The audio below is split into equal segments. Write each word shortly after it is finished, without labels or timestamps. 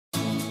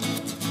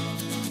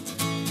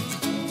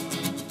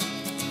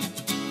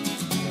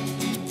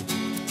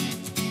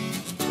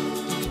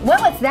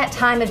Well, it's that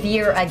time of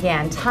year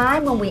again,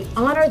 time when we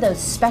honor those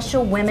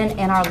special women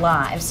in our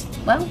lives.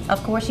 Well,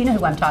 of course, you know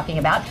who I'm talking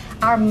about,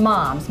 our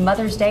moms.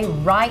 Mother's Day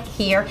right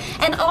here,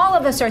 and all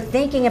of us are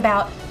thinking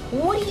about,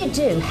 what do you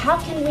do? How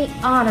can we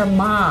honor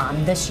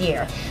mom this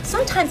year?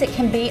 Sometimes it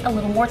can be a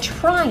little more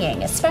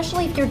trying,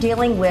 especially if you're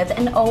dealing with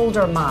an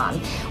older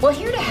mom. Well,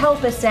 here to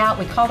help us out,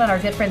 we called on our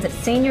good friends at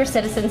Senior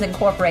Citizens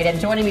Incorporated.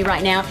 Joining me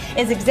right now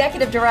is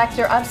Executive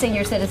Director of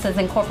Senior Citizens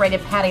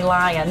Incorporated, Patty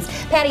Lyons.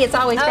 Patty, it's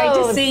always great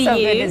to see you. Oh,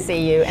 so good to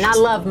see you. And I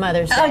love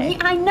Mother's Day.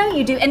 I know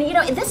you do. And you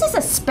know, this is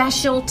a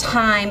special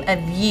time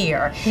of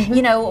year.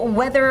 You know,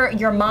 whether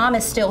your mom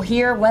is still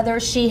here, whether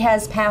she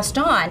has passed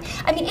on.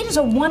 I mean, it is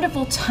a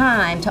wonderful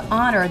time to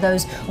honor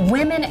those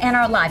women in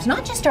our lives,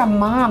 not just our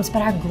moms,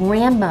 but our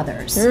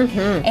grandmothers.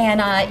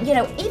 And, you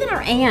know, even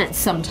our aunts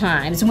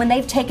sometimes, when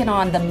they've taken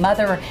on the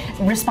mother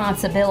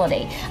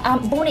responsibility.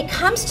 But when it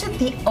comes to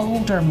the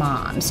older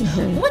moms,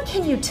 what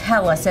can you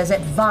tell us as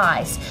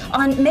advice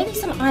on maybe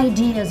some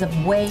ideas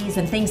of ways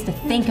and things to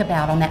think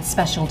about on that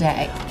special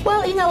day?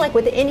 Well, you know, like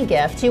with any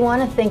gift, you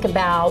want to think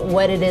about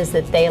what it is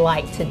that they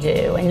like to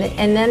do.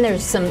 And then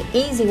there's some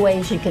easy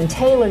ways you can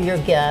tailor your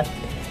gift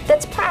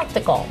that's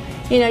practical.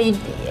 You know,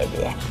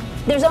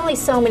 there's only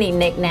so many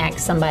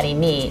knickknacks somebody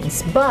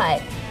needs,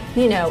 but,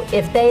 you know,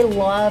 if they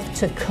love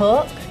to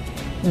cook,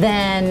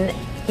 then,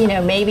 you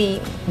know,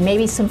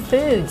 maybe some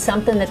food,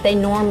 something that they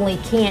normally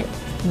can't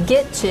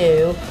get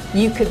to,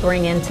 you could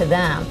bring into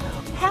them.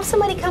 Have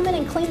somebody come in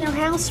and clean their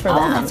house for them.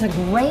 Oh, that's a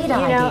great idea.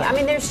 You know, I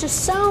mean, there's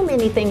just so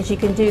many things you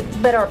can do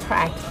that are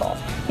practical.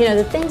 You know,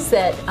 the things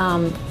that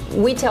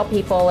we tell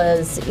people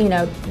is, you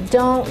know,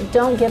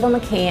 don't give them a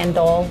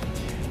candle.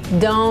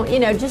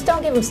 Just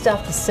don't give them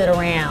stuff to sit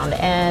around,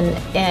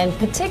 and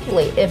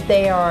particularly if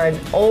they are an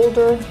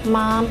older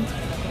mom,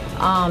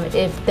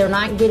 if they're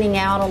not getting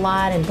out a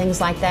lot and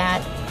things like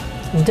that,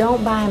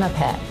 don't buy them a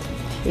pet.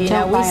 You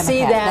know, we see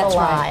that a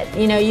lot.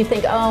 You know, you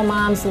think, oh,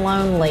 mom's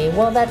lonely.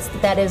 Well,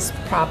 that is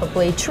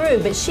probably true,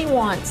 but she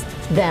wants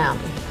them.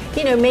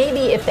 You know,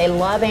 maybe if they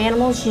love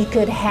animals, you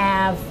could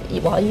have,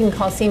 well, you can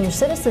call Senior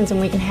Citizens and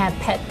we can have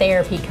pet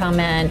therapy come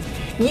in.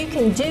 You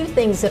can do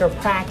things that are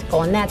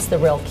practical, and that's the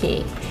real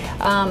key.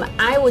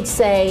 I would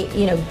say,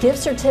 you know, gift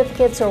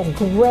certificates are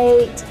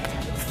great.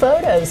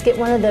 Photos, get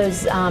one of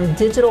those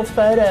digital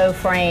photo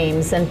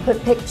frames and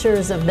put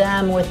pictures of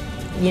them with,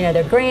 you know,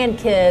 their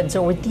grandkids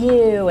or with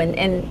you,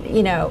 and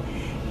you know,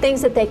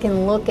 things that they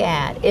can look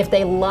at. If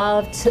they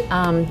love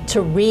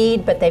to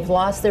read but they've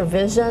lost their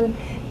vision,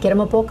 get them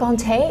a book on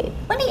tape.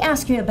 Let me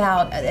ask you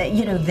about,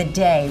 you know, the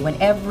day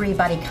when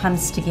everybody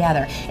comes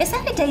together. Is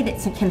that a day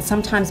that can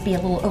sometimes be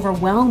a little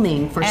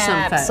overwhelming for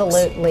some folks?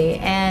 Absolutely.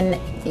 And,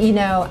 you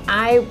know,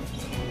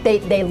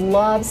 they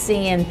love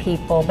seeing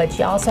people, but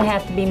you also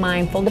have to be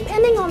mindful,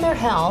 depending on their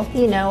health,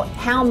 you know,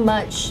 how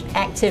much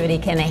activity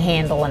can they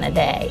handle in a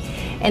day.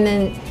 And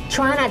then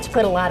try not to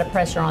put a lot of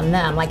pressure on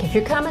them. Like if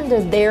you're coming to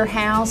their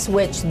house,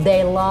 which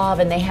they love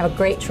and they have a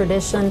great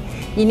tradition,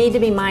 you need to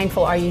be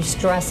mindful, are you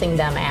stressing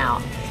them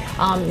out?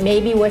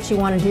 Maybe what you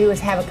want to do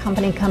is have a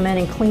company come in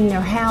and clean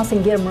their house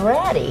and get them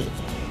ready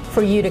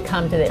for you to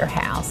come to their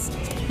house.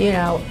 You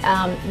know,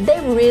 they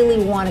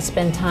really want to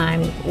spend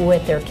time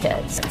with their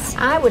kids.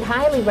 I would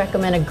highly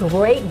recommend, a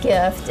great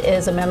gift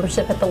is a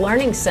membership at the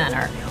Learning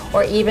Center,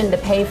 or even to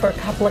pay for a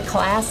couple of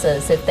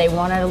classes if they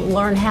want to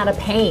learn how to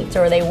paint,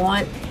 or they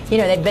want, you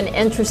know, they've been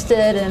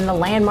interested in the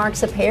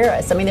landmarks of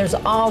Paris. I mean, there's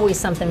always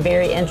something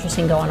very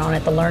interesting going on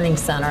at the Learning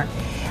Center.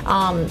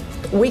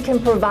 We can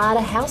provide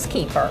a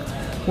housekeeper.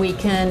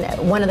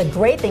 One of the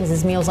great things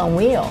is Meals on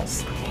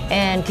Wheels.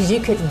 And because you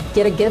could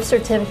get a gift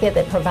certificate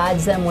that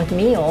provides them with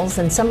meals,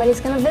 and somebody's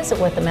going to visit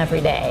with them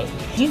every day.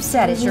 You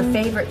said it's your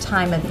favorite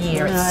time of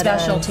year. It's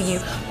special to you.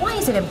 Why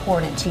is it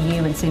important to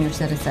you and Senior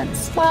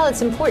Citizens? Well,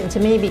 it's important to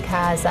me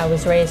because I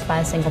was raised by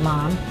a single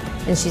mom,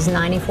 and she's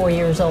 94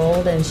 years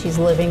old, and she's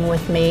living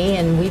with me,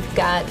 and we've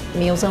got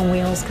Meals on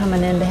Wheels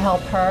coming in to help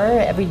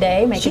her every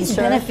day, making She's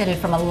sure. benefited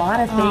from a lot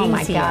of things. Oh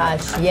my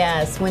gosh,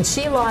 yes. When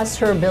she lost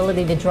her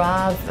ability to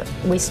drive,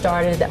 we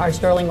started our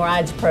Sterling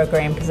Rides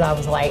program, because I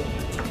was like,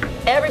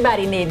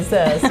 everybody needs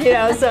this, you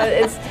know. So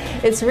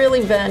it's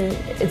really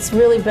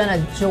been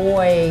a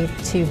joy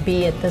to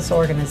be at this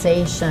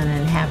organization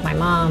and have my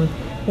mom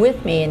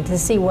with me, and to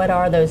see what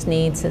are those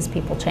needs as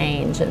people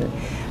change. And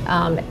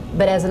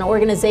but as an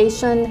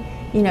organization,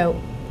 you know,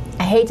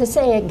 I hate to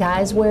say it,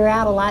 guys wear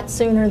out a lot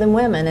sooner than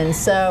women, and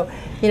so,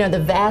 you know, the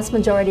vast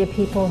majority of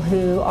people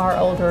who are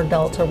older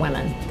adults are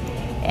women.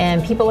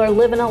 And people are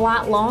living a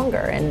lot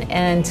longer,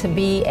 and to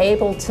be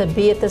able to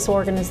be at this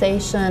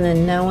organization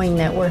and knowing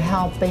that we're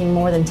helping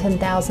more than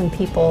 10,000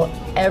 people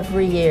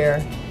every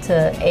year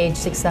to age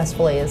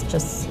successfully is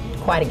just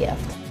quite a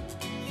gift.